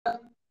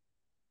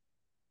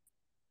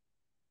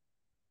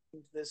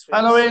This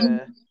Hello, week's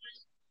Aidan.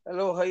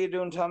 hello, how you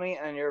doing, Tommy?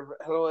 And you're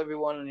hello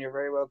everyone, and you're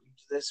very welcome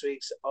to this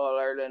week's All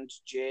Ireland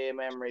J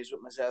Memories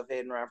with myself,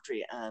 Aidan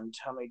Raftery, and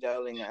Tommy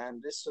Dowling.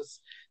 And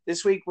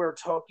this week we're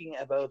talking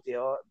about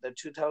the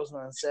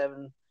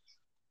 2007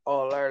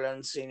 All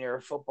Ireland Senior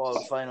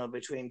Football Final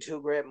between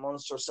two great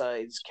Munster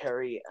sides,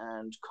 Kerry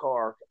and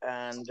Cork.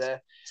 And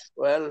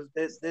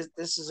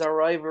this is a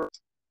rivalry.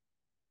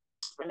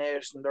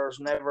 There's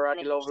never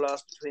any love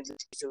lost between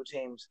these two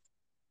teams.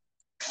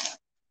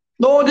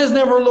 No, there's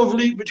never a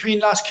lovely between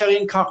Las Kerry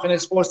and Cork, and I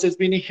suppose there's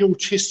been a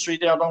huge history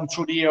there down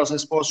through the years, I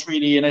suppose,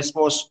 really, and I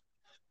suppose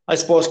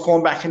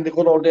going back in the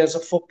good old days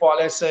of football,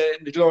 let's say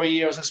in the glory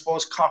years, I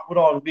suppose Cork would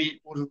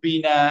have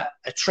been a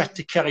threat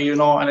to Kerry,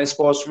 and I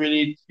suppose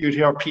really you'd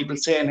hear people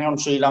saying here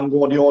not really long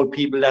ago, the old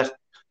people that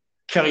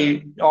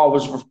Kerry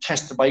always were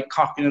tested by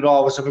Cork and it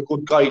always have a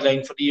good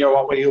guideline for the year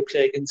what way you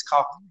play against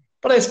Cork.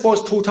 But I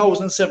suppose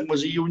 2007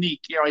 was a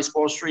unique year, I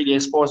suppose, really. I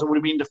suppose it would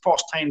have been the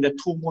first time that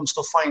two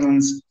Munster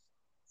finals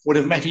would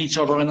have met each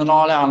other in an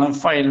All Ireland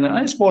final. And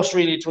I suppose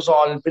really it was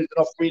all building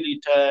up really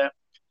to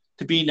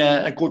being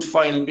a good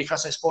final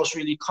because I suppose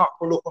really Cork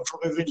were looking for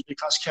revenge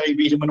because Kerry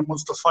beat them in the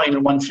Munster final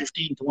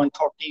 115 to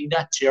 113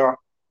 that year.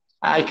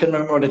 I can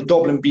remember that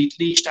Dublin beat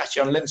Laois that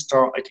year in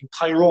Leinster. I think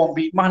Tyrone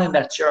beat Monaghan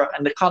that year.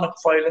 And the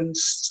Connacht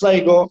Filings,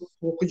 Sligo,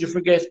 who could you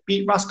forget,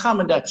 beat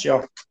Roscommon that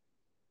year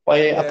by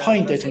a Yeah,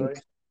 point, I that's think. right.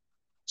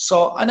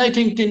 So, and I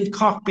think then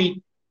Cork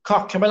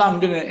came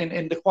along didn't it,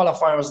 in the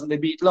qualifiers and they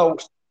beat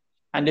Louth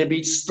and they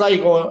beat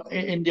Sligo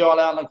in the All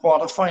Ireland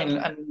quarter final,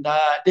 and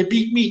they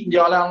beat Meath in the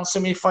All Ireland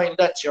semi final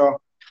that year.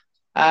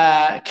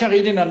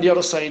 Kerry in on the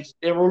other side,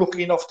 they were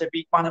lucky enough to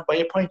beat Monaghan by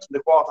a point in the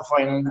quarter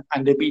final,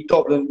 and they beat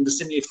Dublin in the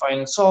semi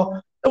final. So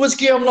it was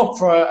gearing up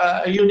for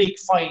a unique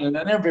final,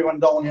 and everyone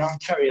down here in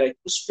Kerry, like, it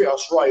was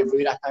fierce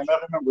rivalry that time. I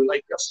remember,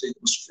 like yesterday,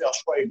 it was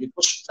fierce rivalry. It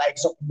was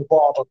flags up on the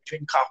border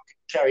between Cork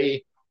and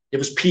Kerry. There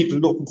was people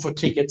looking for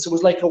tickets. It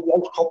was like a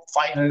World Cup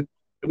final.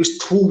 It was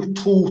two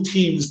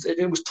teams.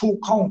 It was two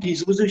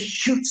counties. It was a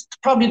huge,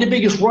 probably the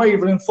biggest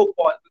rival in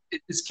football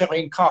is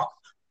Kerry and Cork.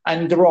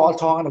 And they were all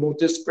talking about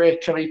this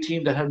great Kerry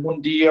team that had won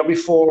the year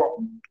before,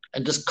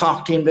 and this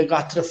Cork team that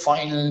got to the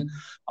final, and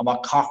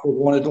what Cork were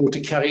going to do to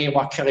Kerry, and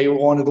what Kerry were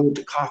going to do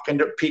to Cork. And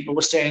the people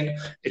were saying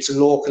it's a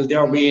local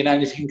derby and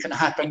anything can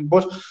happen.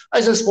 But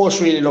as I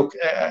suppose, really, look,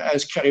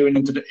 as Kerry went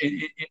into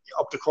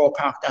up the Crow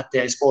Park that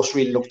day, I suppose,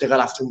 really, look, they got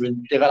after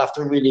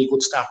a really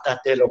good start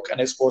that day, look.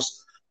 And I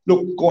suppose,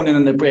 look, going in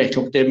on the break,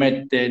 look, they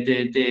led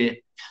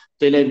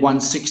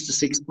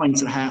 166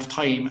 points at half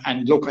time.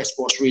 And look, I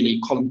suppose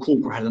really Colin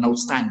Cooper had an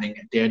outstanding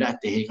day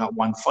that day. He got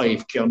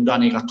 1-5. Kieran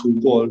Donny got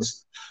 2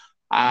 goals.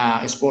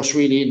 I suppose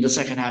really in the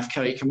second half,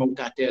 Kerry came out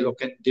that day,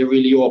 look, and they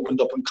really opened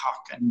up in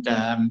Cork. And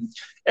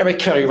Eric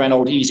Kerry ran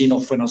out easy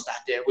enough for us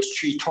that day. It was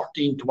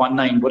 313 to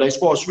 1-9. But I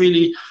suppose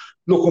really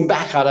looking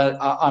back at it,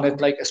 on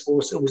it, like, I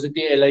suppose it was a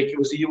day, like, it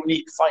was a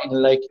unique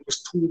final. Like, it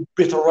was two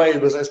bitter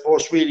rivals, I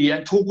suppose, really,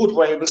 and two good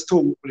rivals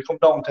too, when it come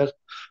down to it.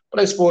 But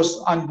I suppose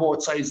on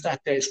both sides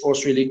that day, I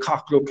suppose really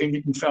Cork, look,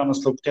 in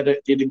fairness, look, they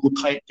had a good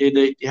time.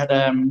 They had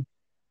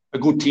a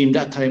good team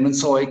that time, and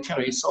so I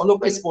carried. So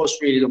look, I suppose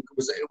really, look,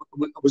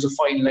 it was a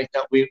final like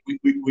that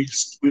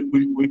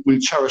we'll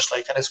cherish,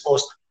 like. And I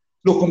suppose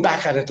looking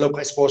back at it, look,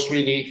 I suppose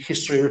really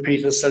history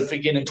repeated itself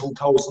again in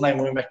 2009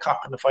 when we met Cork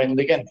in the final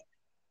again.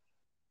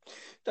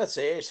 That's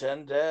it,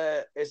 and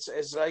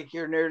it's like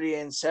you're nearly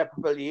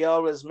inseparable. You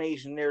always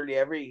meet in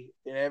every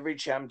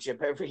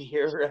championship every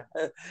year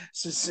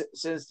since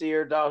the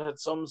year dot at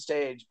some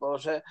stage.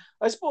 But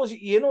I suppose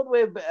you know the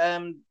way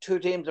two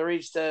teams that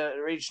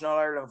reach an All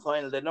Ireland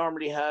final, they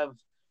normally have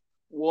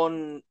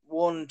one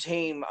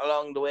team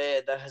along the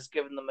way that has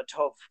given them a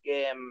tough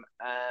game.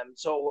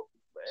 So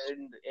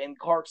in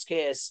Cork's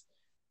case,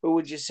 who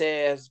would you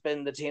say has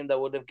been the team that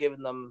would have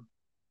given them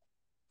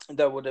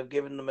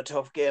a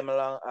tough game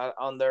along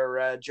on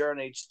their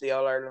journey to the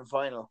All Ireland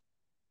final?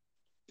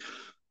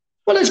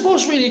 Well, I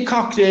suppose really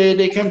Cork,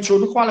 they came through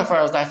the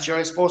qualifiers that year.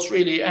 I suppose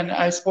really, and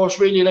I suppose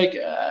really, like,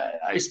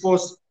 I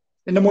suppose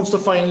in the Munster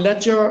final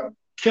that year,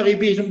 Kerry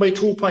beat them by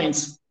 2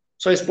 points.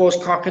 So I suppose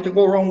Cork had to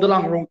go around the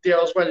long route there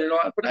as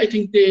well. But I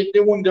think they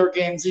won their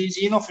games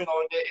easy enough, a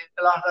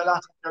lot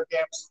of their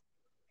games.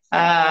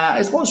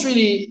 I suppose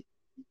really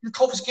the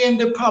toughest game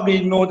they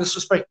probably, no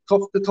disrespect,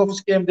 the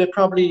toughest game they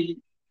probably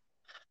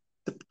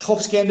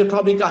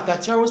got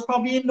that year was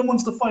probably in the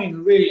Munster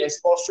final. Really, I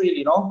suppose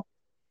really,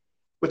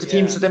 with the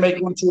teams Yeah, that they make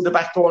going through the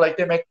back door, like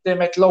they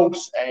met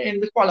Louth in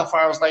the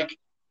qualifiers, like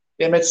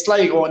they met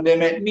Sligo and they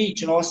met Meath.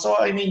 So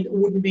I mean, it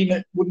wouldn't have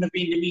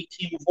been the Meath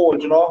team of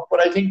old.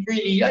 But I think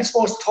really, I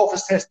suppose the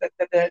toughest test that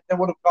they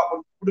would have got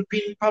would have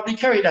been probably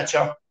Kerry that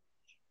year.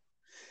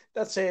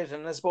 that's it.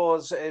 And I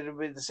suppose it would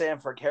be the same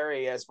for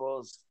Kerry. I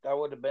suppose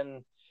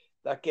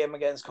that game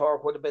against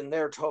Cork would have been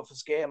their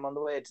toughest game on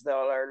the way to the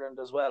All Ireland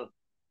as well.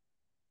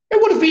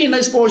 It would have been,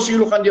 I suppose, you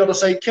look on the other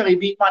side, Kerry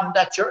beat Man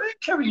that year.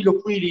 Kerry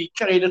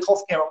Kerry had a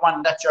tough game at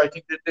Man that year. I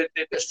think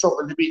they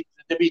struggled to beat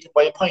them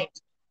by a point.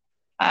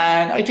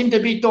 And I think they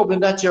beat Dublin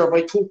that year by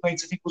 2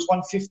 points. I think it was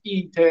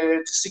 115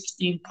 to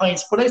 16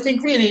 points. But I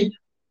think really,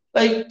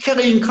 like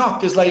Kerry and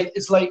Cork is like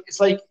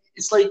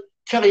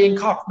Kerry and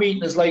Cork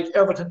meeting is like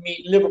Everton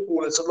meeting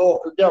Liverpool. It's a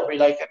local derby,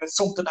 like, and it's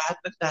something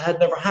that had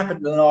never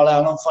happened in an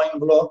All-Ireland final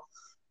below.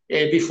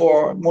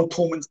 Before 2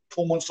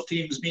 months for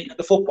teams meeting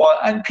the football,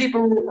 and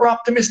people were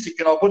optimistic,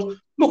 But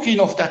lucky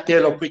enough that day,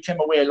 look, we came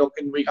away, look,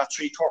 and we got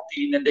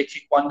 3-13, and they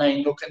kicked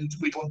 1-9, look, and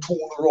we won 2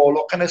 in a row,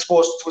 look, and I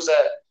suppose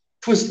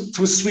it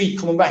was sweet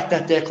coming back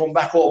that day, coming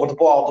back over the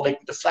border,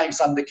 like with the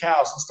flags on the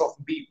cars and stuff,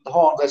 and beating the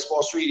horns. I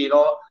suppose really,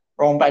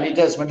 around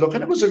Ballydesmond, look,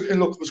 and it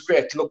was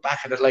great to look back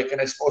at it, like,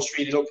 and I suppose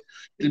really, look,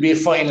 it'll be a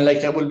final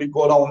like that will be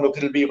go down, look,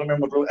 it'll be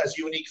remembered as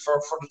unique for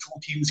the two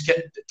teams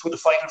getting to the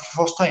final for the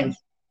first time.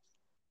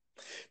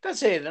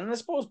 That's it, and I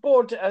suppose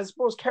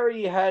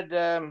Kerry had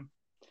an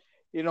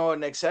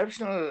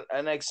exceptional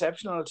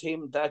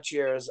team that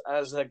year as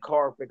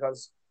Cork,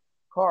 because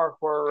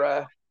Cork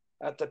were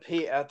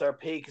at their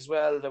peak as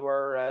well. They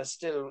were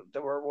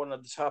one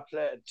of the top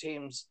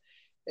teams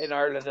in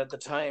Ireland at the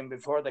time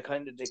before they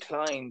kind of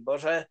declined.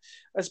 But I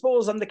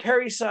suppose on the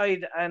Kerry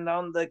side and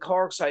on the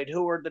Cork side,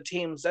 who were the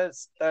teams that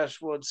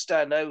would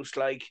stand out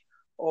like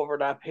over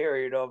that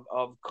period of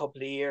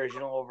couple of years,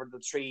 over the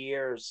 3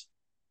 years?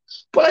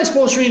 But I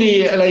suppose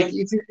really, like,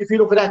 if you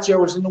look at that year,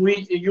 it was a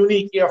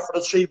unique year for the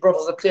three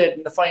brothers that played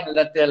in the final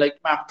that day, like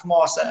Mark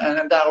Tomas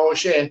and Darragh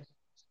O'Shea,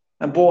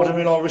 and both of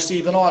them,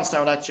 received an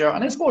All-Star that year.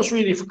 And I suppose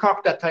really for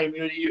Cork that time,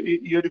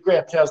 you had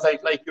great players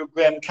like your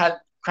Graham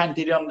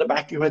Canty on the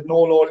back. You had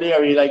Noel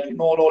O'Leary. Like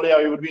Noel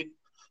O'Leary would be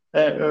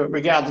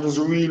regarded as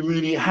a really,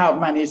 really hard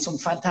man. He had some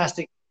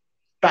fantastic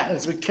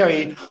battles with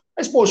Kerry.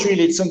 I suppose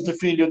really it's something to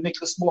feel you had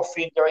Nicholas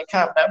Murphy and Derek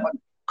Cavan.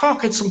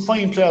 Cork had some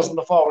fine players in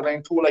the forward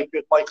line too, like you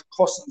had Michael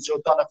Cousins, you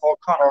had Donegal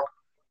O'Connor,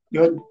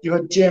 you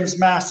had James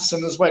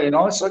Masterson as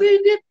well, So they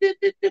did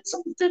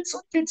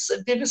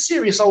a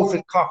serious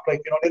outfit, Cork,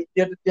 like,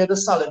 they had a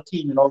solid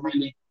team,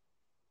 really.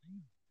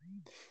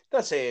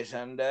 That's it,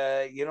 and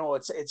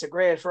it's a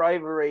great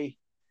rivalry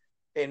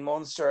in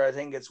Munster. I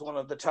think it's one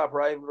of the top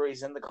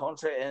rivalries in the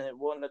country, and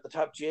one of the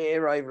top GAA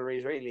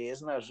rivalries, really,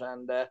 isn't it?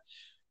 And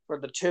for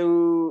the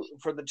two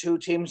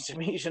teams to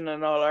meet in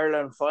an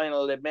All-Ireland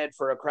final, it made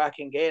for a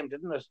cracking game,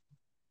 didn't it?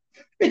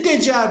 It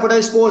did, yeah, but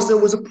I suppose there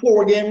was a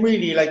poor game,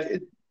 really.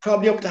 Like,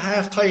 probably up to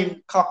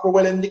half-time, Cork were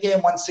well in the game,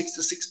 1-6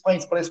 to 6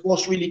 points, but I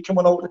suppose really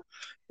coming out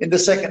in the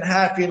second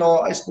half,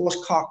 I suppose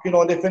Cork,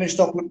 they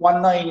finished up with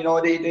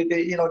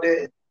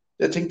 1-9,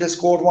 they think they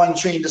scored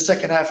 1-3 in the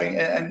second half,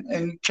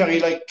 and Kerry,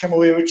 like, came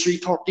away with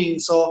 3-13,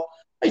 so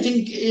I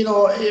think,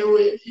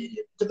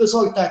 the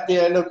result that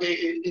day, look,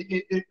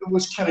 it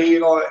was Kerry,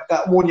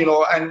 that won,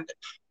 and,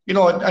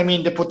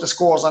 they put the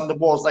scores on the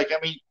boards. Like,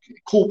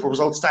 Cooper was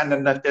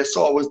outstanding that day,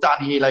 so was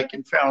Donaghy, like,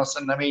 in fairness,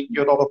 and, you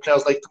had other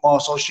players like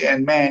Tomas O'Shea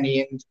and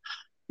Manny, and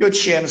you had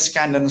Shane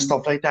Scanlon and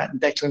stuff like that, and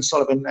Declan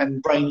Sullivan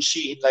and Brian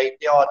Sheehan, like,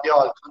 they all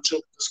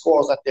contributed the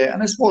scores that day.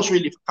 And I suppose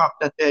really for Cork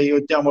that day, you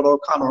had Dermot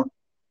O'Connor.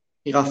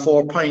 He got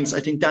 4 points. I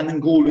think Danny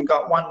Goulden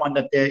got 1-1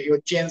 that day. You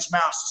had James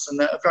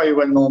Masterson, a very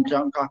well-known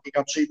player in Cork. He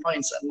got 3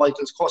 points, and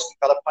Michael Cousins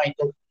got a point.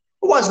 It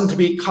wasn't to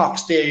be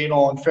Cork's day,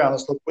 in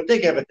fairness, look, but they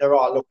gave it their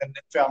all, look, and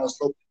in fairness,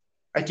 look,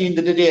 at the end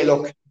of the day,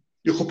 look,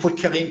 you could put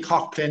Kerry and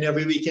Cork playing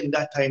every weekend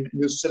that time,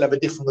 and you still have a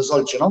different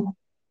result,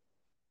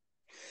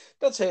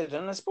 That's it,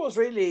 and I suppose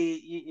really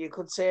you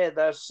could say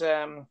that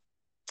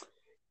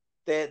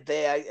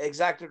they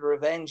exacted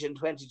revenge in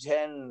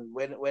 2010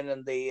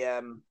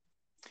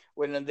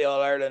 winning the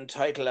All-Ireland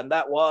title, and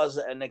that was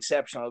an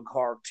exceptional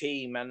Cork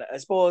team. And I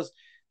suppose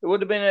there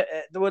would have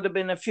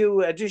been a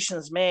few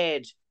additions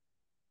made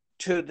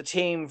to the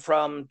team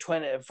from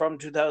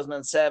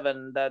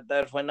 2007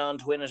 that went on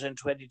to win it in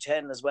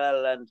 2010 as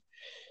well. And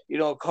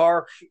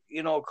Cork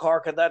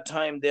at that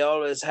time, they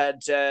always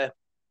had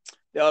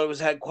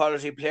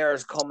quality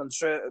players coming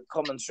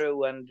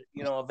through and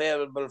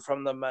available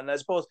from them, and I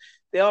suppose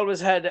they always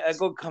had a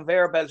good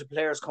conveyor belt of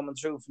players coming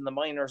through from the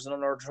minors and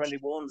under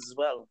 21s as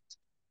well.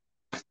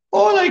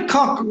 Oh, like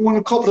Cork won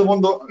a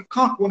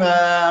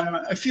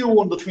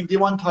few under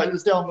 21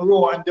 titles down the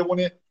road, and they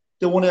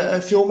won a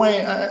few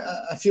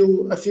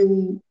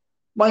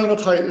minor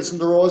titles in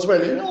the row as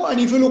well. And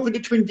if you look at the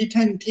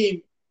 2010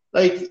 team,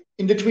 like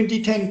in the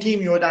 2010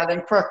 team, you had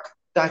Alan Quirk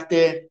that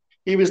day.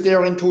 He was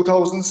there in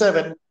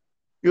 2007.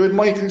 You had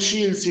Michael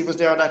Shields, he was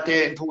there that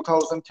day in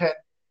 2010.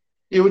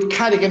 You had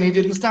Cadigan, he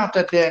didn't start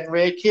that day, and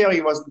Ray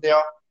Carey wasn't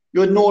there. You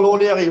had Noel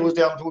O'Leary, who was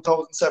there in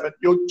 2007.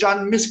 You had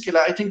John Miskela.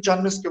 I think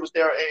John Miskela was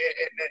there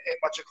in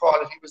what you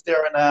call it. He was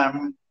there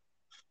in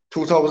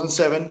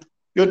 2007.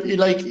 You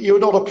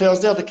had other players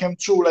there that came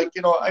through. Like,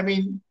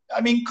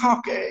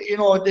 Cork,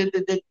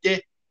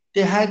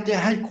 they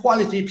had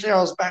quality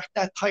players back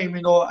that time,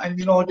 and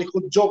they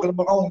could juggle them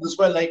around as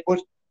well. Like,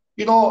 but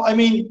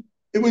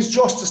it was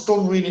justice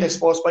done, really, I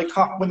suppose, by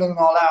Cork winning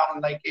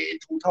All-Ireland like in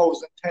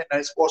 2010.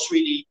 I suppose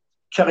really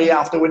Kerry,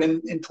 after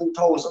winning in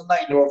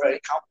 2009, they were very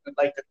confident,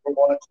 like, that they were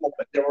going to come up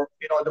and they were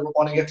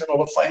going to get to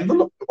another final.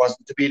 Look, it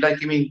wasn't to be.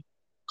 Like,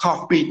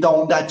 Cork beat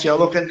down that year.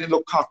 Look,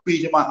 Cork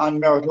beat him on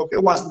merit. Look,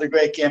 it wasn't a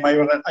great game. I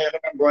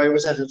remember I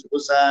was at it. It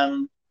was,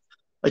 I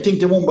think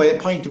they won by a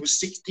point. It was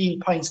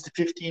 16 points to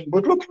 15.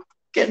 But look,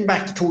 getting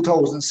back to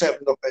 2007,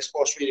 look, I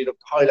suppose really look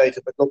highlighted.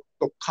 But look,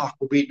 Cork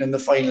were beaten in the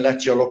final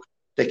that year. Look,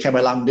 they came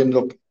along, then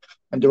look,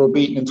 and they were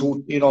beaten in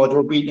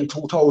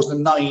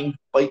 2009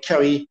 by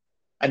Kerry,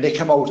 and they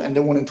came out and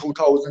they won in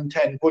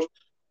 2010. But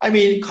I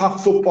mean, Cork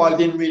football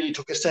didn't really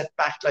took a step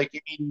back. Like,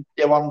 I mean,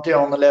 they weren't there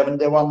on 11,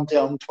 they weren't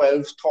there on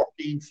 12,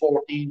 13,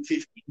 14,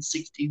 15,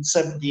 16,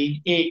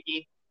 17,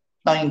 18,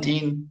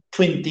 19,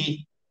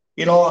 20.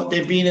 You know,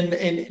 they've been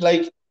in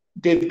like,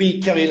 they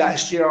beat Kerry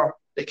last year.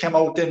 They came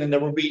out then and they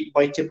were beaten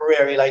by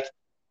Tipperary. Like,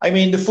 I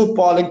mean, the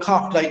football in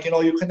Cork, like, you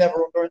know, you can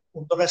never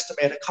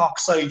underestimate a Cork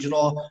side, you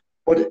know.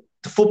 But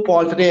the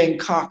football today in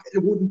Cork,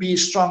 it wouldn't be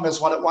as strong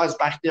as what it was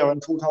back there in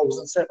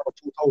 2007 or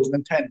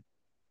 2010.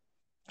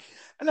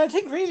 And I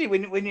think really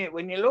when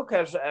you look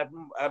at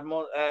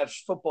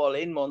football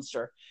in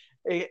Munster,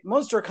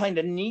 Munster kind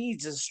of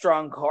needs a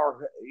strong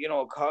Cork,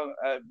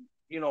 a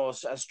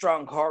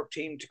strong Cork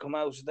team to come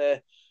out of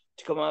the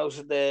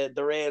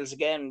rails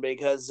again,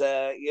 because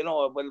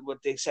well,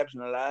 with the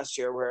exception of last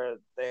year where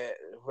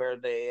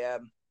they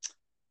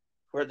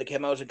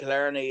came out of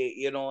Killarney,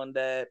 you know, in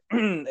the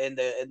in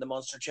the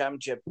Munster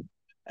Championship,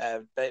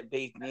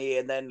 beat me,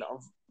 and then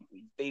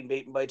being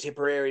beaten by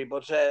Tipperary.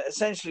 But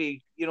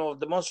essentially, you know,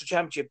 the Munster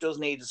Championship does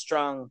need a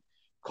strong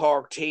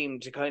Cork team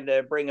to kind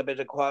of bring a bit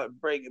of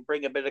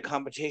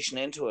competition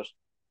into it.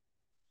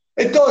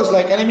 It does,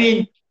 like, and I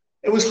mean,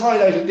 it was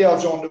highlighted there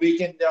during the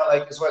weekend there,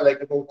 like, as well,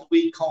 like, about the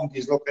weak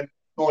counties. Looking,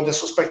 no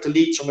disrespect to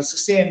Leitrim, it's the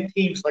same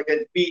teams like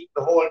get beat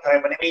the whole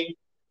time. And I mean,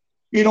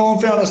 you know, in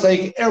fairness,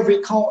 like,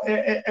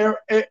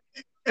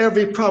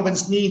 every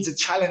province needs a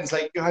challenge.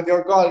 Like, you have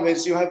your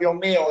Galways, you have your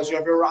Mayos, you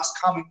have your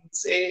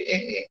Roscommons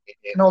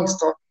in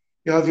Ulster,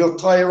 you have your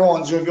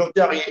Tyrones, you have your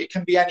Derry. It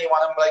can be anyone.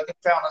 And like, in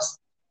fairness,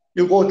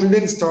 you go to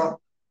Leinster,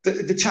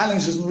 the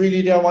challenge isn't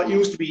really there what it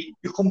used to be.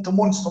 You come to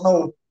Munster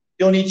now,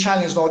 the only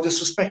challenge now,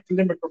 disrespect to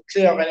Limerick or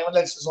Clare or anyone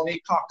else, is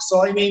only Cork.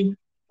 So I mean,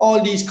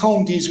 all these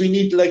counties, we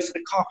need the likes of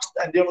the Corks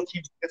and the other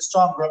teams to get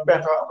stronger and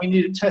better. And we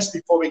need a test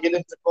before we get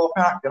into Croke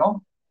Park, you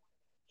know.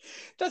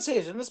 That's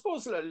it. And I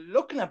suppose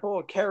looking at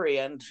both Kerry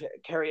and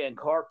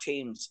Cork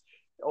teams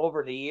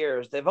over the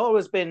years, they've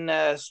always been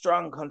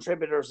strong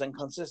contributors and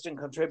consistent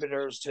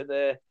contributors to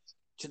the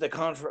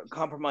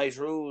compromise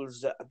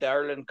rules, the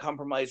Ireland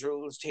compromise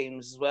rules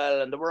teams as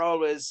well. And they were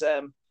always,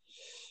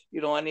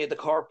 any of the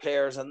Cork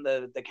players and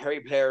the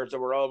Kerry players, that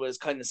were always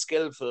kind of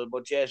skillful,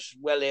 but yet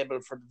well able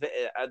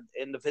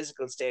in the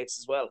physical stakes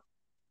as well.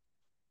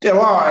 There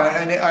are,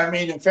 and I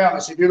mean, in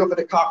fairness, if you look at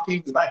the Cork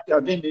teams back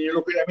there, then you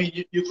look at, I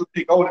mean, you could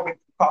pick out, I mean,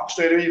 Cork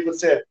straight away, you could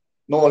say,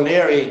 Noel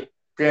Leary,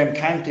 Graham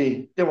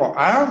Canty, they were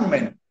armed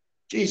men.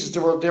 Jesus,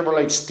 they were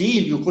like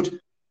steel. You could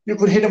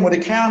hit them with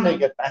a car and they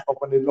get back up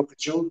when they look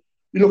at you.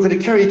 You look at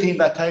the Kerry team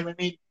that time, I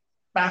mean,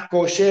 Mark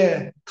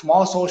O'Shea,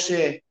 Tomas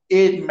O'Shea,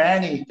 Aidan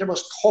Manny, they were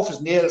as tough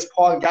as nails,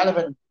 Paul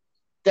Gallivan,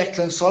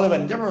 Declan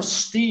Sullivan, they were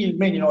steel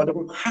men, you know, they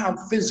were hard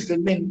physical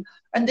men.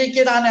 And they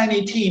get on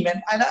any team,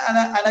 and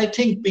I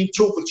think, being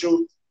truthful to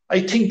you,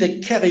 I think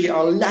that Kerry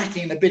are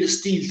lacking a bit of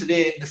steel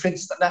today in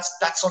defence, and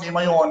that's only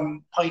my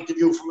own point of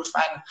view from a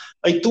fan.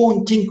 I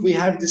don't think we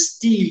have the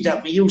steel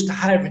that we used to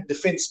have in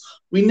defence.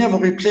 We never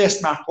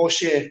replaced Mark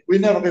O'Shea. We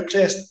never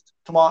replaced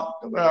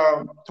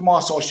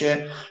Tomas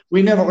O'Shea.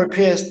 We never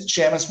replaced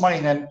Seamus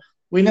Moynihan.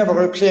 We never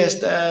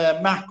replaced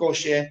Mark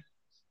O'Shea.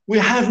 We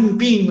haven't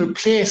been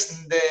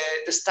replacing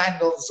the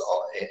standards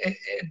in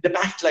the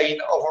back line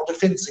of our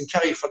defence in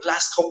Kerry for the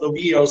last couple of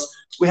years.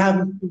 We're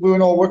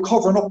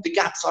covering up the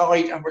gaps, all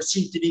right, and we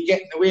seem to be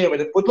getting away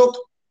with it. But look,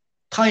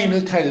 time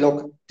will tell.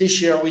 Look,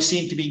 this year we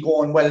seem to be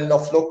going well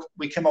enough. Look,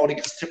 we came out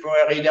against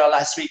Tipperary there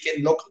last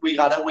weekend. Look, we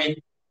got a win.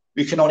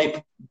 We can only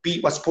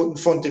beat what's put in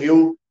front of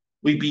you.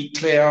 We beat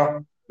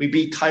Clare. We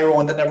beat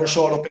Tyrone that never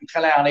showed up in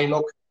Killarney.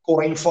 Look,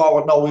 going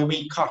forward now, we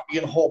meet Cork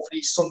and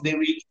hopefully Sunday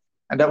week,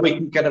 and that we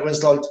can get a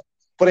result.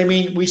 But I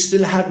mean, we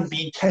still haven't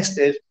been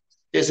tested.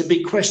 There's a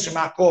big question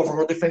mark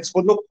over our defence.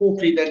 But look,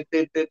 hopefully they'll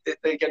get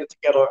it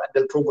together and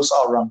they'll prove us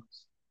all wrong.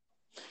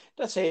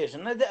 That's it.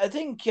 And I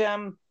think,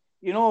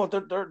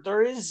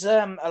 there is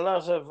a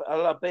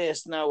lot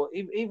based now,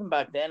 even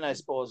back then, I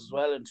suppose, as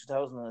well in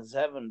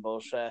 2007.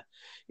 But,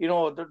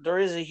 there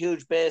is a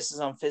huge basis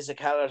on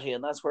physicality,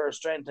 and that's where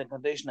strength and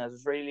condition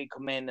has really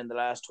come in the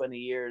last 20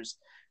 years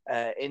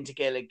into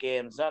Gaelic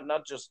games.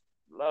 Not just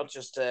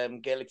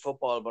Gaelic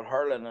football, but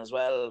hurling as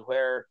well,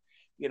 where,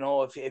 you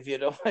know, if you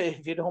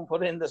don't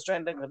put in the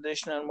strength and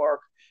conditioning work,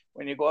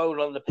 when you go out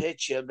on the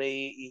pitch,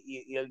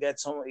 you'll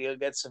get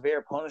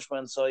severe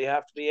punishment. So you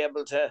have to be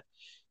able to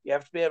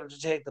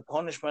take the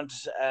punishment,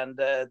 and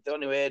the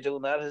only way of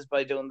doing that is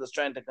by doing the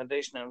strength and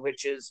conditioning,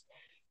 which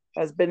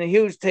has been a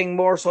huge thing,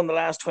 more so in the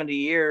last 20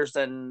 years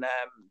than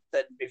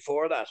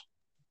before that.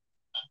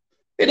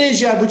 It is,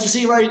 yeah. But you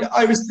see, right,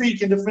 I was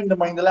speaking to a friend of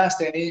mine the last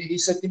day, and he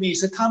said to me, he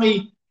said,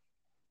 Tommy,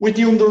 with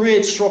the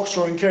underage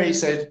structure in Kerry, he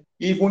said,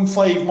 He won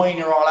 5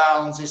 minor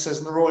All-Irelands, he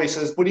says, in a row. He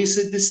says, but he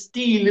said the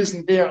steel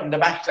isn't there in the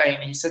back line.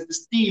 He said the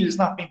steel is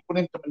not being put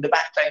into them in the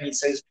back line. He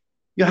says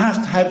you have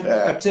to have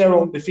a player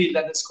on the field,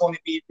 and it's going to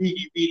be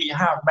really, really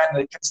hard man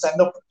that can stand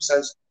up for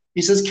themselves.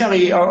 He says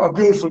Kerry are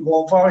beautiful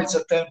going forward. He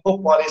said playing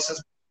football. He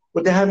says,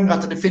 but they haven't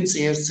got the defence.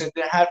 He said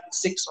they had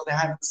 6 or they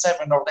had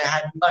 7 or they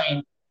had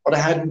 9 or they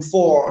had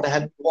 4 or they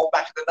had going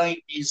back in the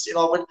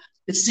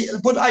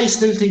 90s. But I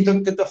still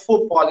think that the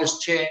football has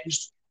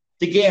changed.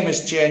 The game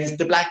has changed.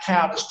 The black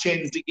card has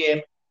changed the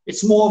game.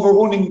 It's more of a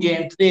running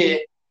game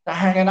today. They're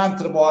hanging on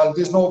to the ball.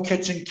 There's no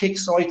catching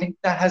kicks. So I think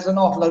that has an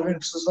awful lot of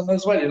emphasis on it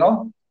as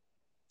well,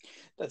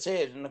 That's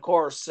it. And of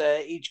course,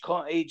 each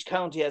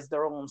county has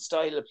their own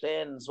style of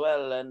playing as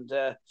well. And,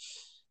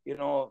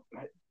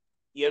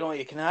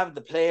 you can have the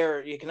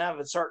player, you can have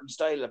a certain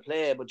style of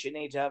play, but you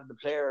need to have the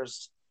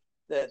players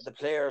that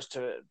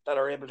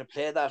are able to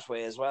play that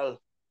way as well.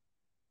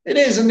 It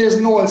is, and there's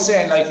an old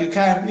saying like you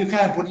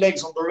can't put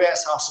legs on the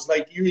race horses.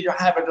 Like you either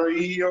have it or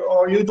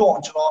you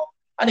don't,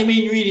 And I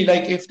mean, really,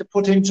 like if the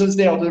potential's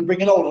there, they'll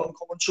bring it out and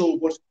coming through.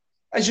 But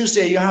as you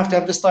say, you have to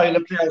have the style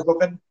of players.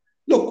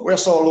 Look, we're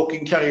so lucky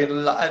Kerry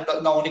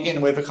now and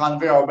again we have a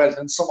conveyor belt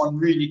and someone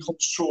really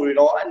comes through,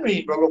 And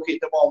really, we're lucky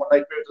at the moment.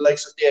 Like we have the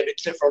likes of David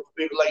Clifford,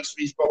 we have the likes of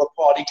his brother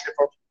Paddy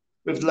Clifford,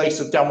 we have the likes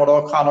of Dermot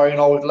O'Connor, we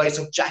have the likes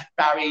of Jack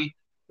Barry,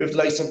 we have the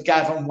likes of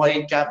Gavin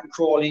White, Gavin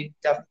Crowley,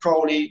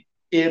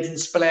 Aidan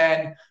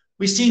Spillane.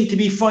 We seem to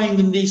be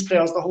finding these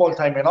players the whole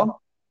time,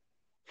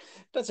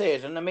 That's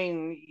it. And I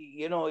mean,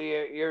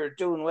 you're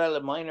doing well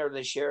in minor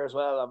this year as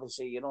well.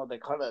 Obviously, they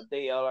call it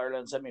the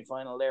All-Ireland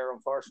semi-final there,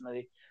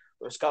 unfortunately.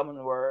 Roscommon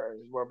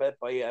were bet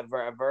by a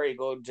very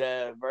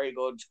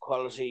good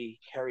quality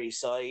Kerry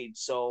side.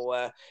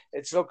 So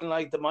it's looking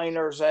like the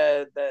minors,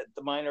 the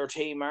minor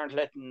team aren't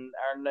letting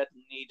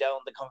me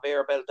down the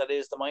conveyor belt that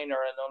is the minor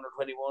and under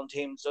 21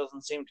 teams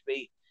doesn't seem to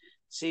be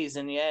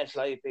season yet,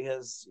 like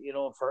because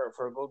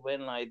for a good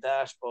win like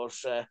that, but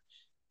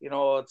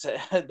it's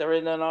they're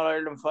in an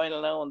All-Ireland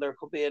final now, and there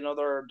could be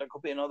another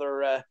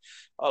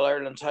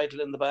All-Ireland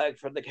title in the bag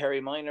for the Kerry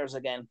Miners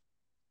again.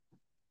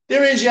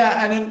 There is,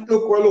 yeah, and then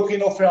look, we're lucky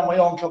enough here on my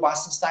own club,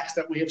 Aston Stacks,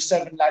 that we have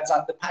 7 lads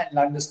on the panel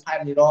on this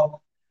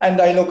panel, And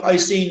I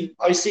seen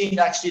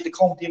actually the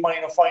county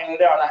minor final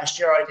there last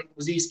year. I think it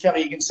was East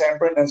Kerry against St.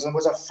 Brendan's, and it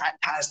was a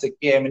fantastic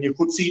game, and you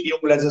could see the young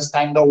lads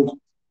stand out.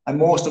 And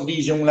most of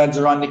these young lads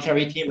are on the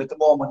Kerry team at the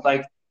moment.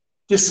 Like,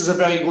 this is a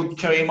very good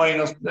Kerry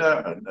minor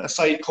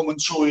side coming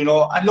through,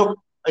 And look,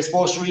 I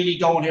suppose really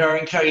down here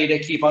in Kerry, they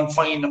keep on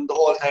finding them the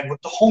whole time.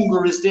 But the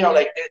hunger is there.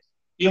 Like,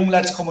 the young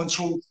lads coming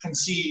through can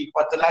see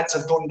what the lads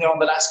have done there in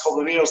the last couple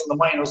of years in the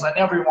minors, and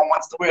everyone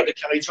wants to wear the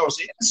Kerry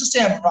jersey. It's the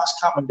same with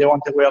Roscommon. They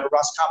want to wear the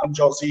Roscommon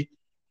jersey.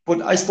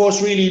 But I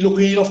suppose really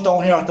looking enough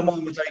down here at the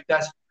moment like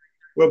that,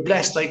 we're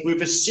blessed. Like, we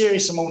have a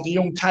serious amount of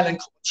young talent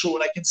coming through,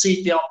 and I can see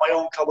it there on my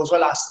own club as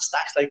well as the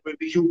Stacks. Like, we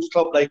have a huge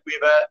club. Like, we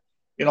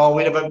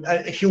have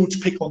a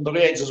huge pick on the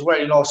age as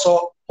well.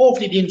 So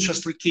hopefully the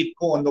interest will keep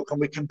going. Look,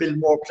 and we can build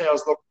more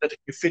players. Look, that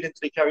can fit into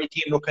the Kerry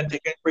team. Look, and they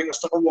can bring us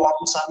to the Royal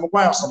and San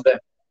McGuire someday.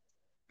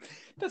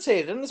 That's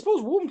it. And I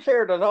suppose one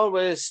player that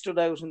always stood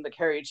out in the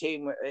Kerry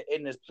team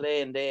in his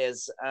playing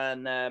days,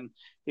 and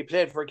he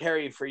played for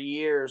Kerry for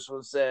years,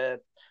 was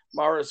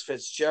Maurice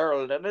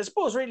Fitzgerald. And I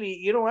suppose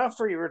really,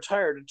 after he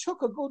retired, it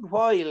took a good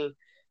while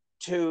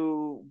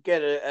to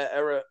get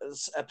a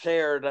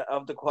player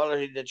of the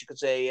quality that you could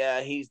say,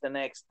 yeah,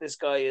 this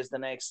guy is the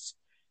next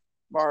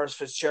Maurice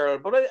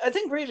Fitzgerald. But I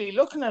think really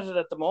looking at it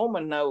at the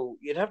moment now,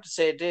 you'd have to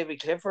say Davy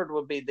Clifford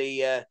would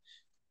be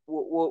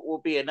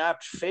would be an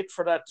apt fit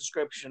for that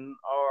description,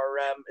 or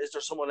is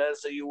there someone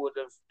else that you would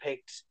have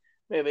picked?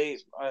 Maybe,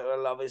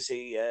 well,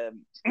 obviously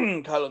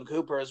Colin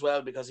Cooper as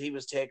well, because he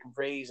was taking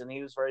frees and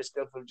he was very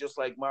skillful, just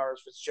like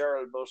Maurice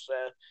Fitzgerald. But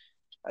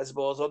I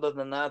suppose other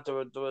than that, there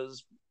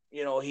was,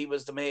 he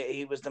was the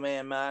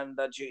main man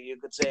that you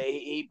could say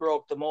he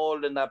broke the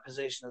mold in that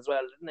position as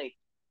well, didn't he?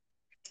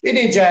 He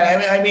did,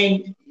 yeah. I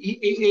mean,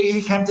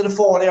 he came to the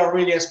fore there,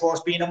 really, I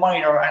suppose, being a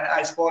minor, and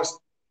I suppose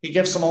he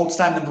gave some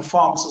outstanding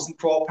performances in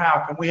Croke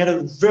Park, and we had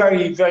a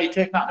very, very,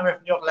 taking that away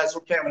from the other lads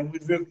who came, and we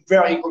had a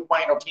very good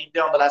minor team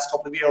down the last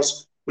couple of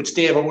years, which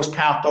David was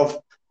part of,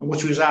 and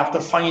which was after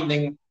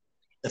finding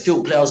a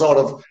few players out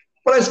of.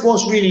 But I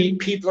suppose really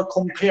people are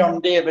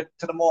comparing David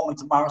to the moment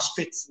to Maurice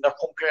Fitz, and they're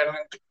comparing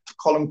him to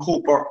Colin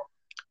Cooper.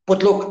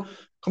 But look,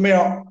 come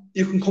here,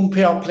 you can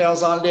compare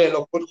players all day,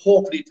 look, but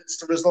hopefully it's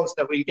the results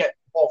that we get.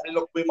 Hopefully,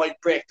 look, we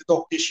might break the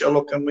duck this year,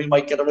 look, and we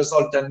might get a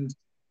result and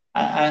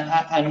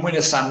win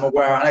a San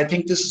McGuire. And I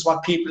think this is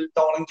what people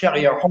down in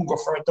Kerry are hungry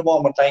for at the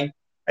moment. I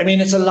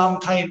mean, it's a long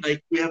time.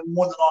 Like, we haven't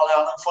won an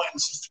All-Ireland final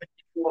since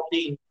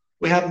 2014.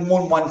 We haven't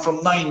won one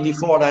from 9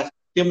 before that.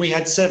 Then we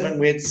had 7,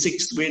 we had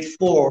 6, we had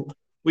 4.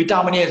 We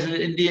dominated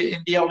in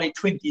the early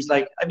 20s.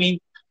 Like, I mean,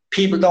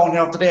 people down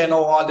here today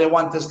know all they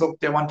want is, look,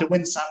 they want to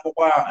win San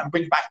McGuire and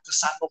bring back the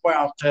San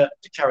McGuire to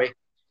Kerry.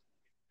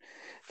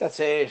 That's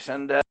it.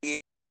 And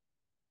you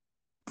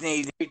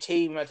need a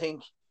team, I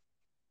think.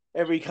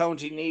 every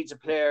county needs a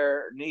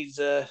player, needs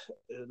a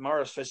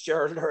Maurice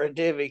Fitzgerald or a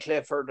Davy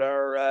Clifford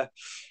or a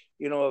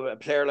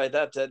player like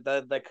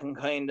that can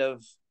kind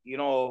of,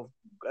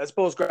 I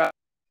suppose grab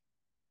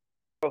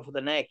for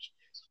the neck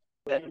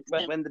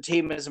when the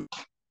team is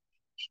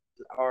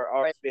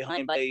or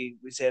behind by,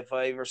 we say,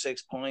 5 or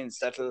 6 points,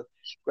 that'll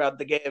grab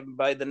the game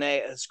by the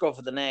neck, scruff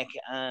of the neck,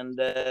 and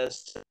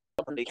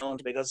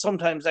because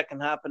sometimes that can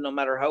happen no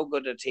matter how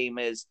good a team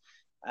is.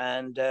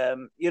 And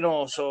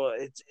so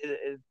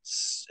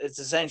it's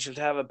essential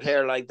to have a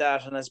player like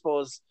that. And I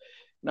suppose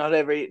not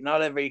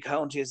every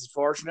county is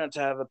fortunate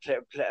to have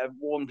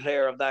one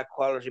player of that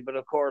quality. But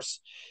of course,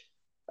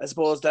 I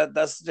suppose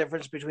that's the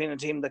difference between a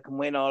team that can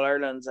win All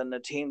Irelands and a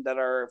team that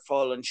are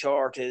falling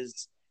short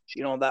is,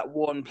 that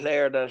one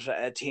player that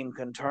a team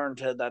can turn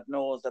to that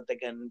knows that they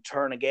can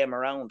turn a game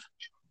around.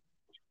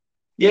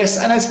 Yes,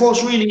 and I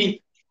suppose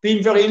really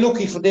been very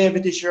lucky for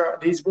David this year.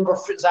 His brother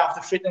is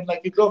after fitting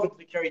like a glove into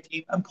the Kerry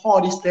team, and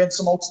Paudie's playing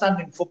some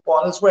outstanding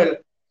football as well.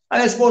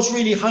 And I suppose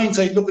really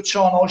hindsight, look at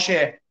Sean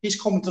O'Shea.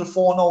 He's coming to the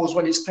fore now as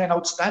well. He's playing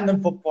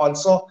outstanding football.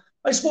 So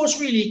I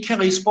suppose really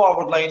Kerry's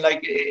forward line,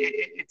 like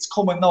it's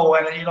coming now,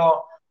 and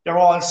they're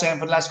all saying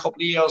for the last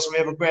couple of years we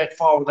have a great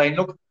forward line.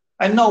 Look,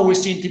 and now we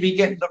seem to be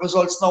getting the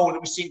results now, and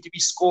we seem to be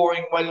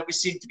scoring well, we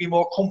seem to be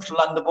more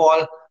comfortable on the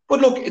ball.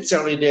 But look, it's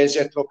early days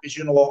yet. Look, as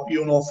you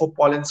know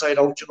football inside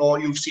out.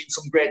 You've seen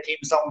some great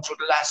teams down through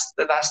the last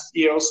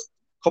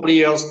couple of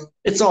years.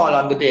 It's all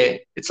on the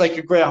day. It's like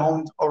a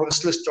greyhound or a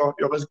solicitor.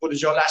 You're as good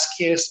as your last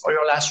case or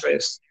your last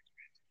race.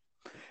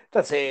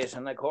 That's it,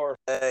 and of course,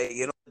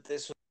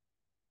 this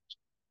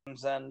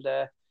was, and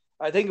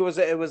I think it was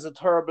a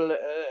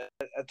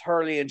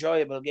thoroughly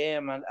enjoyable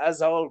game, and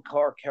as all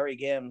Cork Kerry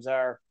games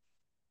are,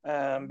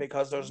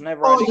 because there's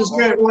never. There's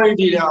great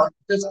rivalry there.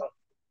 There's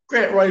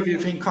great rivalry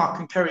between Cork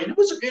and Kerry. It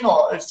was,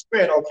 it's a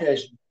great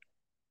occasion.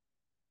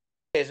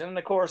 And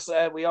of course,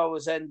 we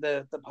always end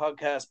the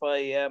podcast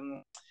by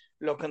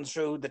looking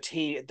through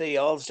the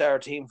All-Star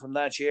team from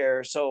that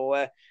year.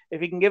 So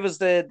if you can give us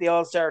the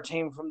All-Star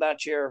team from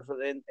that year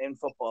in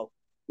football.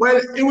 Well,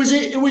 it was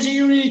a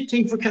unique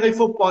thing for Kerry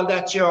football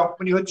that year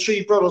when you had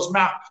three brothers,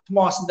 Mark,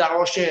 Tomas and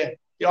Darragh O'Shea.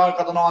 They all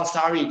got an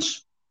All-Star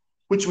each,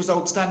 which was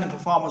outstanding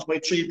performance by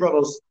three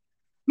brothers.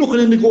 Looking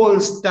in the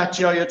goals that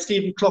year, you had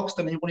Stephen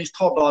Cluxton, he won his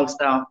third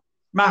All-Star.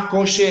 Mark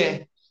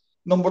O'Shea,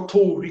 number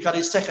 2, he got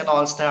his second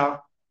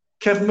All-Star.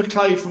 Kevin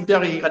McClyde from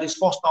Derry, he got his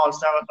first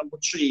All-Star at number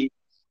 3.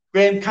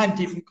 Graham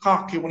Canty from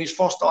Cork, he won his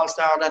first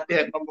All-Star that day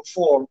at number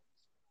 4.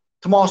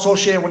 Tomas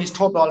O'Shea won his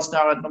third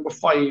All-Star at number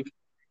 5.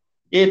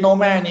 Aidan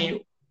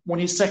O'Mahony won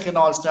his second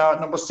All-Star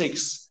at number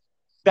 6.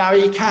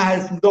 Barry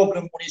Cahill from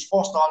Dublin won his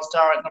first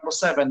All-Star at number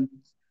 7.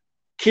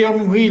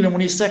 Kieran Whelan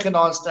won his second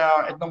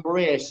All-Star at number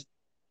 8.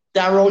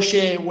 Darragh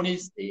O'Shea won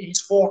his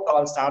fourth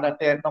All-Star that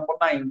day at number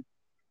 9.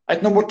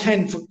 At number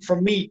 10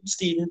 for me,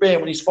 Stephen Bray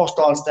won his first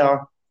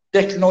All-Star.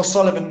 Declan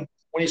O'Sullivan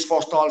won his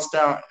first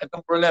All-Star at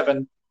number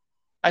 11.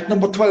 At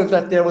number 12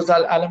 that day was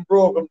Alan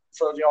Brogan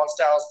for the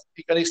All-Stars.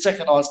 He got his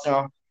second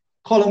All-Star.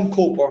 Colin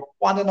Cooper,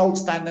 what an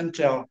outstanding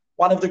player.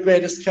 One of the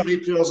greatest Kerry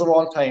players of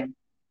all time.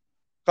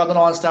 Got an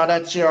All-Star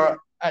that year.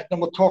 At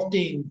number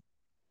 13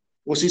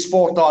 was his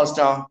fourth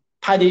All-Star.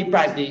 Paddy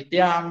Bradley,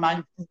 the Iron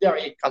Man from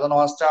Derry, got an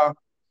All-Star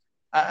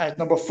at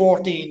number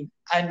 14.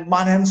 And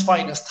Monaghan's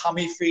finest,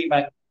 Tommy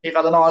Freeman, he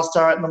got an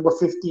All-Star at number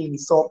 15.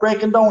 So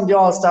breaking down the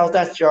All-Stars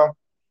that year,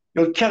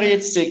 you'll Kerry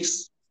at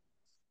 6.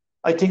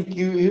 I think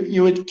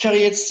you would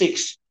Kerry at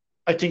 6.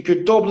 I think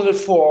you'd Dublin at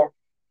 4,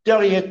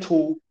 Derry at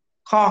 2,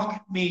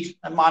 Cork, Meath,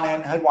 and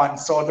Monaghan had 1.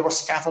 So they were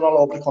scattered all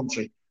over the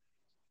country.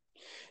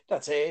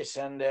 That's it,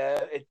 and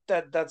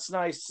that's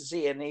nice to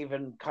see an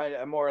even kind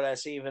of more or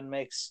less even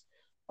mix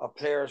of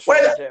players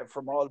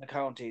from all the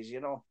counties.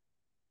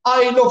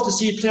 I love to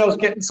see players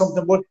getting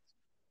something, but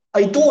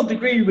I don't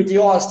agree with the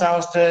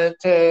All-Stars to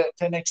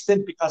an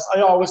extent, because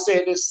I always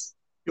say this: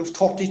 you have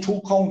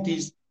 32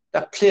 counties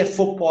that play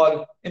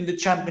football in the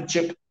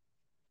championship,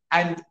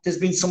 and there's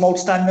been some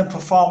outstanding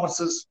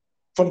performances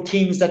from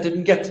teams that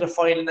didn't get to the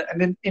final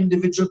and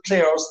individual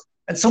players.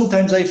 And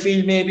sometimes I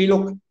feel maybe,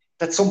 look,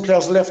 that some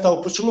players are left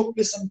out. But look,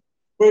 listen,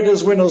 where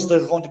there's winners,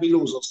 there's going to be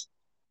losers.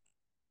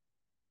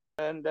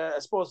 And I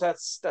suppose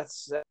that's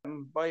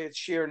by its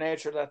sheer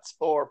nature, that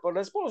sport. But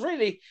I suppose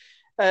really,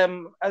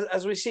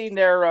 as we've seen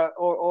there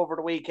over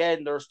the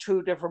weekend, there's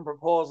 2 different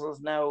proposals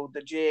now.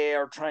 The GA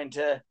are trying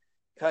to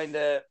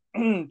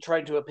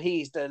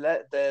appease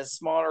the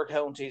smaller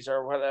counties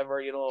or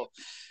whatever,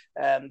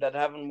 that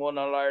haven't won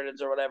All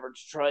Irelands or whatever,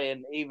 to try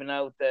and even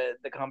out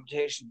the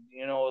competition,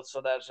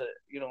 so that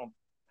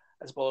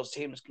I suppose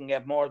teams can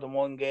get more than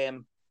one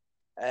game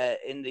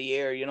in the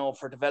year,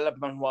 for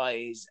development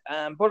wise.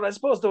 But I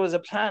suppose there was a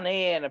plan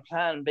A and a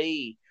plan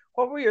B.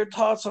 What were your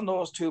thoughts on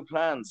those 2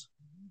 plans?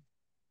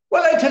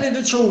 Well, I tell you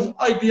the truth,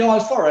 I'd be all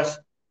for it.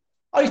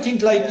 I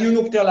think, you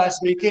looked there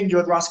last weekend, you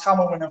had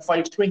Roscommon winning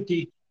 5-20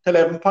 to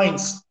 11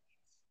 points.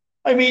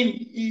 I mean,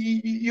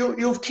 you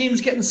have teams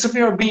getting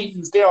severe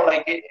beatings there,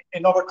 like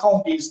in other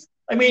counties.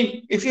 I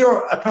mean, if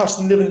you're a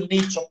person living in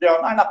Leitrim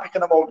there, I'm not picking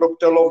them out, look,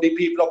 they're lovely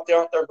people up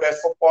there, they're great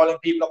footballing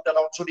people up there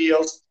down through the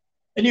years,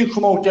 and you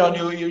come out there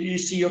and you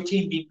see your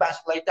team being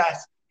battered like that,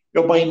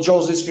 you're buying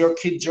jerseys for your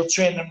kids, you're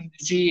training them in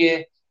the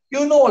GA,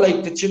 you know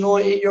like that,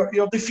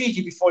 you're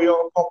defeated before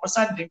you're up or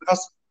anything,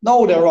 because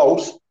now they're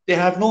out, they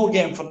have no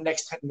game for the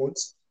next 10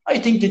 months. I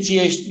think the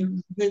GA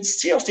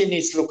seriously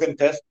needs to look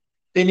into it.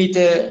 They need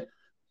to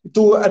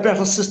do a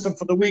better system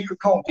for the weaker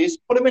counties,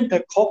 put them into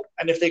a cup,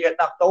 and if they get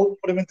knocked out,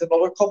 put them into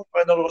another cup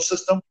or another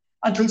system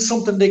until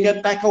something they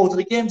get back out of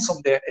the game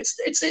someday.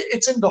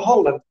 It's in the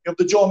Holland. You have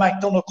the Joe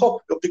McDonagh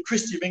Cup, you have the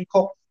Christy Ring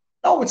Cup.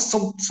 Now it's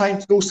some time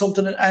to do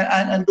something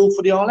and do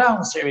for the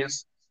All-Ireland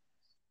series.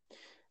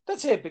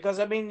 That's it, because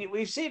I mean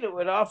we've seen it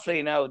with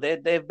Offaly now.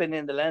 They've been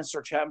in the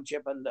Leinster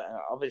Championship and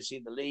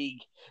obviously the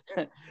league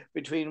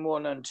between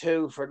 1 and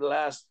 2 for the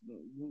last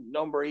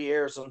number of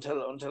years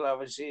until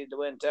obviously they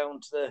went down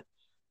to the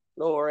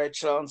lower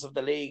echelons of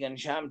the league and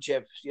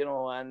championship,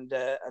 and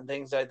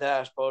things like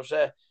that. But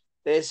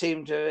they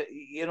seem to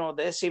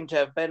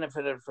have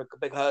benefited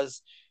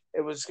because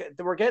they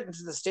were getting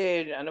to the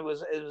stage, and it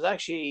was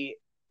actually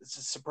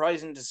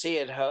surprising to see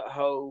it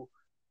how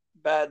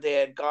bad they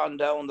had gone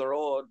down that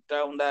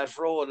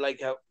road,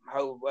 like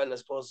how well I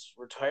suppose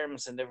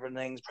retirements and different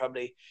things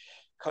probably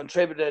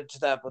contributed to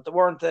that, but they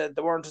weren't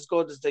as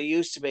good as they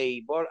used to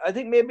be. But I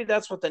think maybe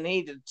that's what they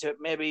needed to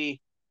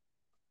maybe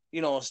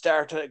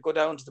start to go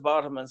down to the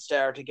bottom and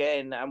start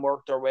again and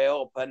work their way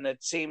up. And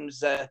it seems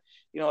that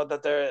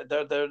they're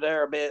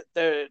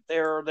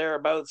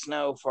thereabouts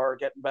now for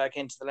getting back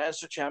into the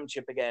Leinster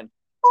Championship again.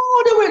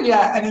 Oh, they will,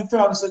 yeah. And in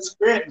fairness, it's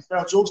great. In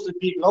fairness, jokes to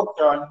people up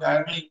there. And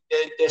I mean,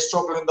 they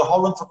struggle in the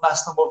Holland for the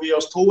last number of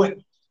years too.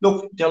 And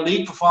look, their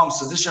league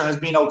performances this year has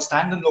been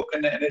outstanding. Look,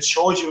 and it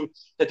shows you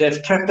that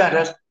they've kept at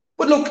it.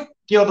 But look,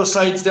 the other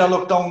sides there,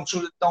 look down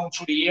through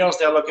the years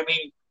there. Look,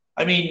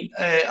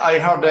 I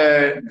heard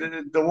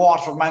the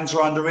Waterford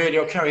manager on the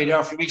radio, Kerry, there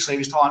a few weeks ago. He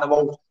was talking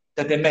about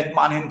that they met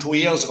Monaghan 2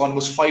 years ago and it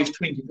was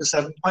 5-20 to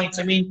 7 points.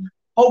 I mean,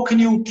 how can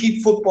you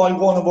keep football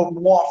going above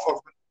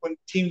Waterford when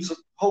teams?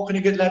 How can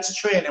you get lads to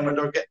training when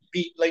they're getting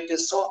beat like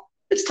this? So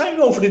it's time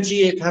now for the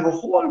GA to have a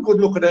whole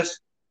good look at it,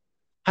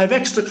 have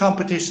extra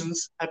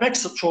competitions, have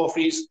extra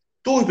trophies,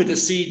 do a bit of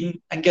seeding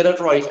and get it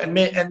right and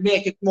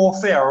make it more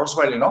fair as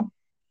well,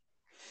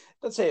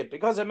 That's it,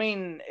 because I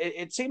mean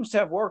it seems to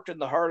have worked in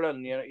the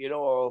hurling,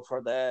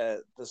 for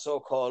the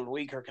so-called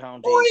weaker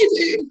counties. Oh,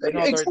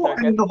 it's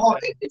working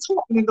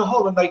in the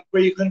Holland, like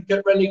where you can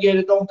get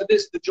relegated down to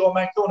this, the Joe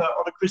McDonagh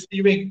or the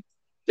Christy Ring.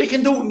 They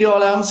can do it in the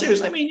All-Ireland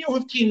series. I mean, you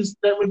have teams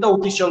that went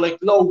out this year like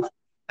Louth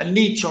and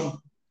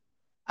Leitrim,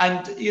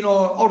 and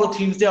other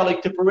teams there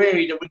like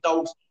Tipperary that went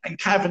out and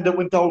Cavan that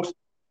went out.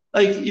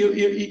 Like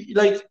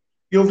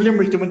you have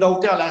Limerick that went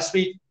out there last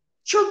week.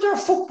 Sure, their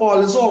football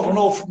is over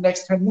now for the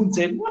next 10 months.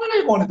 What are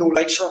they going to do?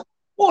 Like, sure,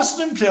 most of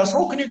them players,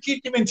 how can you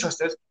keep them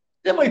interested?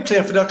 They might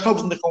play for their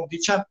clubs in the county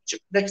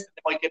championship. Next,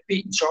 they might get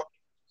beaten. Sure,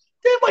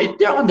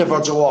 they're on the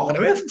verge of walking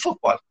away from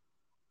football.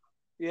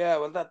 Yeah,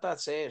 well,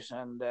 that's it,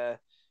 and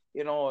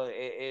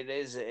it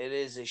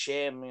is a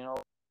shame.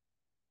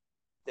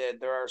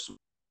 There are some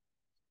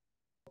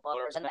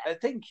footballers, and I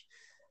think.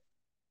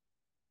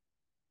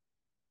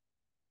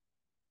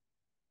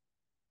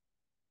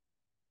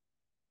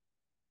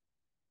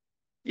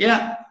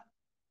 Yeah.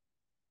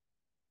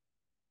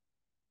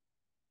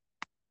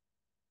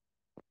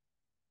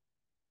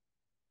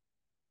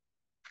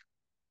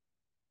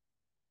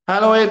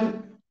 Hello,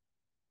 Ed.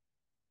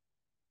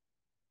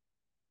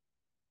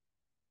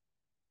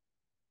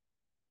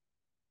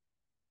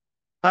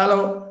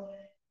 Hello.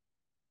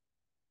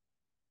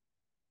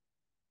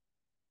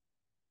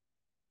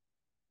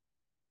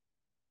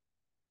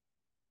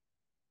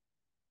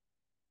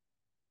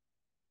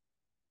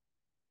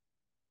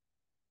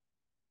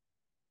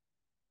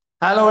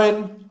 Hello,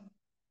 Ed.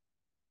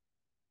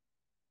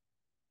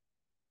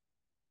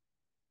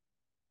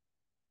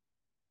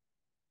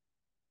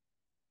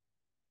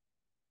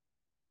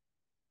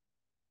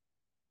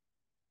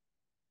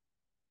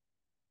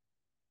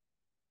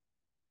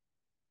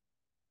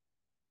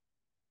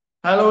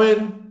 Hello,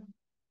 Ed.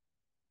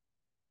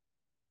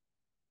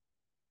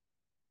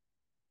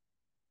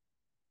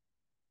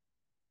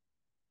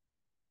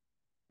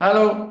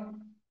 Hello.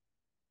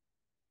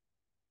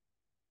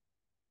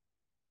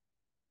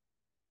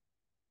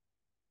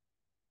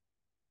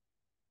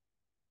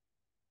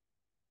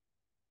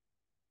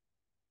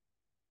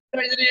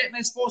 And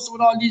I suppose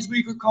with all these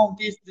weaker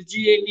counties, the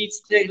GA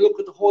needs to take a look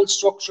at the whole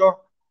structure.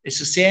 It's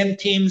the same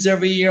teams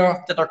every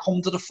year that are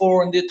coming to the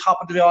fore in the top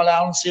of the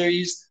All-Ireland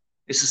series.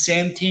 It's the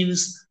same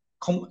teams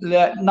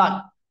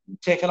not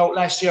taken out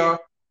last year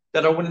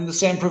that are winning the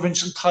same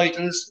provincial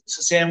titles. It's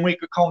the same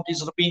weaker counties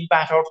that are being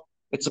battered.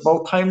 It's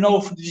about time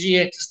now for the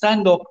GA to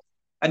stand up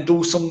and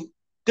do some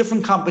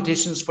different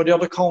competitions for the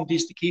other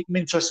counties to keep them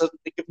interested,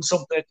 to give them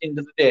something at the end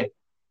of the day.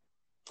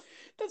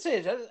 That's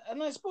it,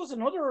 and I suppose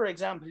another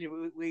example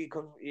we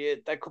could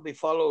that could be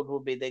followed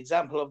would be the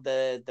example of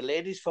the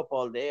ladies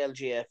football, the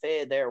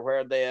LGFA, there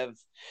where they have,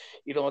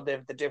 they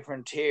have the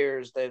different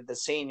tiers, the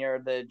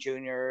senior, the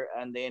junior,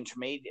 and the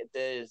intermediate,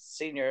 the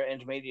senior,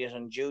 intermediate,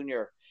 and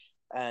junior,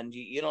 and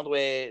the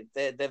way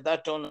they've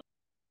that done.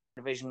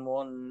 Division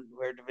One,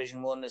 where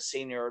Division One is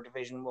senior, or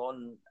Division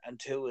One and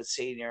Two is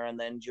senior, and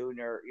then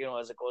junior.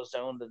 As it goes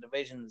down the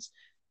divisions.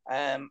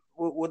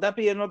 Would that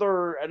be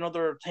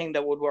another thing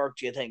that would work?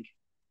 Do you think?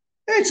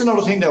 It's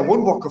another thing that would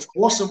work. Of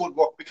course, it would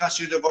work because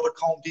you'd have other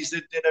counties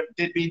that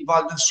they'd be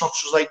involved in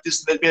structures like this,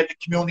 and they'd be able to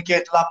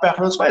communicate a lot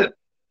better as well.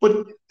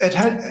 But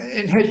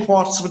in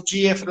headquarters with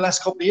GA for the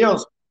last couple of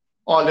years,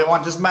 all they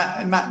want is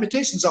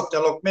mathematicians up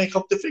there. Look, make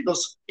up the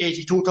figures.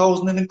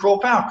 82,000 in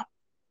Croke Park.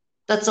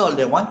 That's all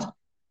they want.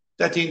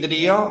 At the end of the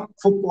year,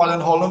 football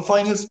and hurling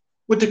finals.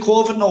 With the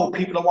COVID now,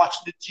 people are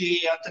watching the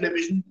GA on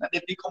television and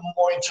they become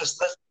more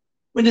interested.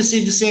 When they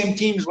see the same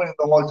teams winning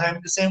the whole time,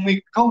 the same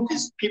week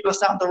counties, people are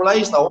starting to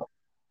realise now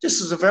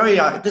this is very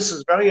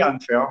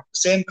unfair. The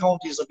same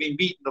counties have been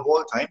beaten the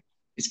whole time.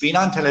 It's been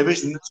on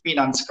television, it's been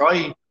on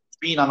Sky, it's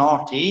been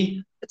on RT.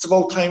 It's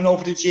about time now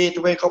for the GA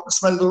to wake up and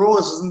smell the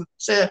roses and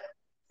say,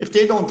 if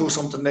they don't do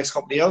something the next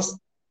couple of years,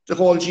 the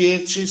whole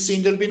GA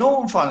scene, there'll be no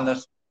one following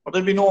it, or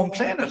there'll be no one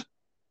playing it.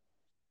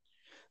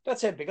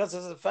 That's it, because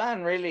as a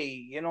fan,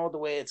 really, the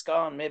way it's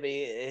gone,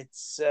 maybe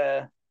it's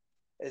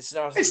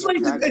not. It's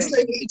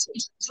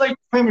like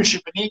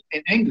Premiership in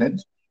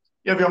England.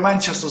 You have your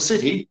Manchester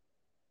City,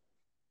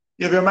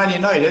 you have your Man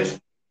United,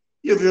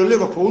 you have your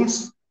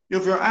Liverpools, you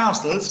have your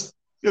Arsenals,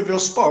 you have your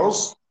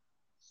Spurs.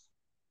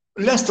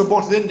 Leicester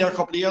bought it in there a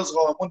couple of years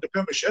ago and won the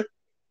Premiership.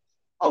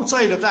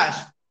 Outside of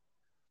that,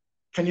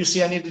 can you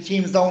see any of the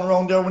teams down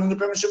around there winning the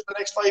Premiership for the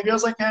next 5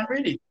 years? I can't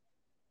really.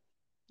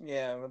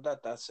 Yeah, well,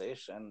 that's it,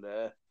 and.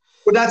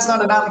 But that's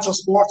not an amateur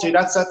sport.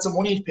 That's a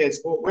money-paid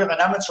sport. We're an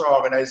amateur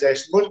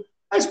organisation. But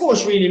I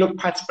suppose really, look,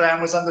 Pat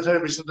Brown was on the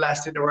television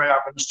last day. They were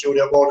up in the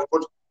studio about it.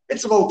 But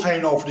it's about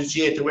time now for the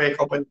GA to wake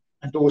up and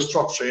do a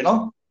structure,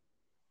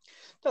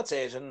 That's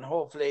it, and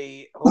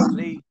hopefully.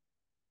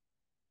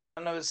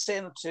 And I was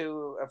saying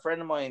to a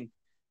friend of mine,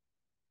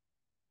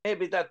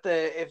 maybe that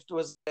if there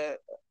was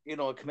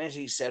a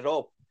committee set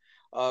up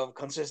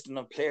consisting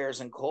of players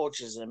and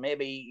coaches, and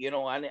maybe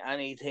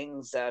any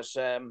things that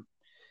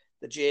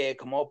the GA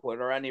come up with,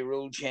 or any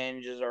rule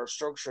changes or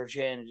structure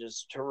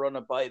changes, to run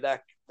it by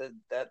that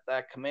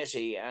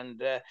committee.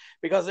 And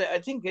because I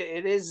think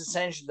it is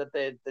essential that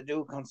they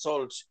do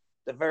consult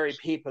the very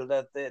people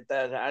that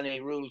any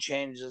rule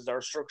changes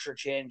or structure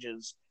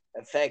changes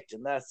affect,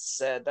 and that's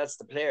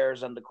the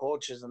players and the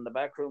coaches and the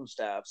backroom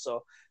staff.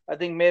 So I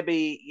think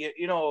maybe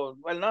well,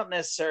 not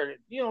necessarily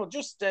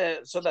just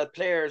so that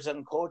players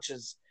and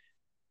coaches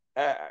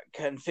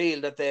can feel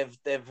that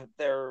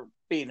they're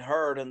being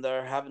heard and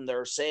they're having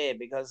their say,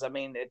 because I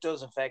mean it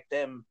does affect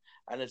them,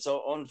 and it's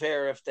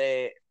unfair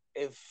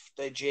if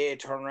the GA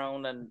turn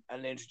around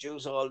and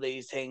introduce all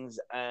these things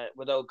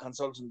without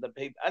consulting the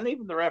people and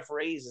even the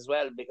referees as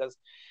well, because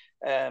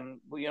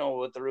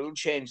with the rule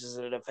changes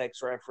it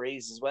affects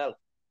referees as well.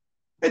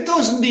 It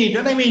does indeed,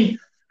 and I mean,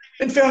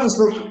 in fairness,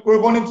 look,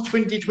 we're going into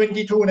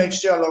 2022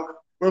 next year. Look,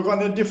 we're going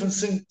to a different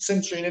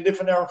century, in a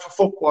different era for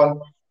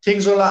football.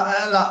 Things are a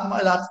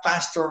lot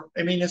faster.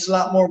 I mean, it's a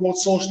lot more about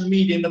social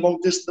media and about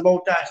this and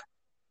about that.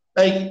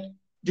 Like,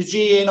 the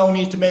GA now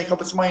needs to make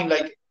up its mind.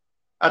 Like,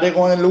 are they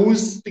going to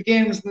lose the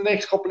games in the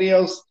next couple of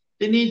years?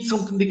 They need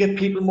something to get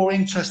people more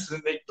interested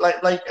in it.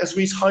 Like as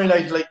we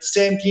highlighted, like the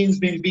same teams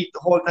being beat the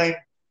whole time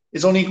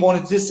is only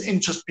going to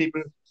disinterest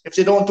people. If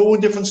they don't do a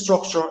different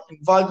structure,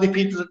 involve the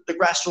people, the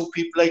grassroots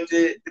people, like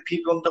the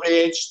people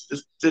underage,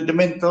 the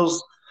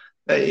mentors,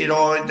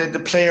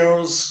 the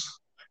players,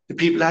 the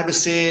people that have a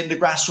say in the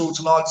grassroots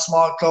and all the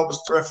small clubs,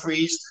 the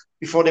referees,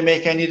 before they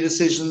make any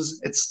decisions.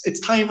 It's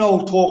time now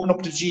to open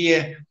up the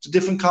GA to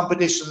different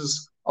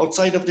competitions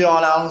outside of the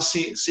All-Ireland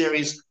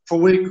series for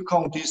weaker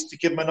counties, to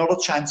give them another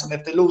chance. And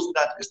if they lose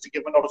that, is to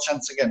give them another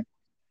chance again.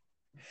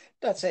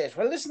 That's it.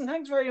 Well, listen,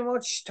 thanks very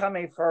much,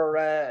 Tommy,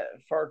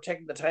 for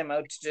taking the time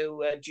out to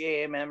do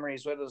GA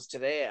Memories with us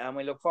today. And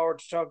we look forward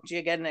to talking to you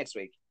again next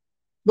week.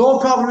 No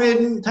problem,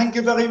 Aidan. Thank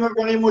you very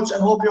much,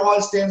 and hope you're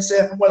all staying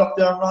safe and well up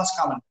there in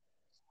Roscommon.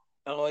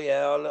 Oh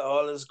yeah,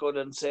 all is good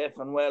and safe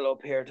and well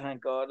up here,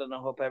 thank God, and I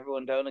hope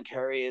everyone down in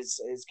Kerry is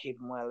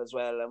keeping well as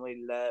well. And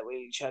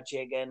we'll chat to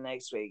you again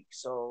next week.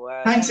 So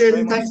thanks,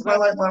 Aidan. Thanks.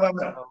 Bye.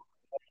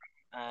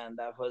 And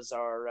that was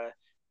our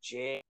GA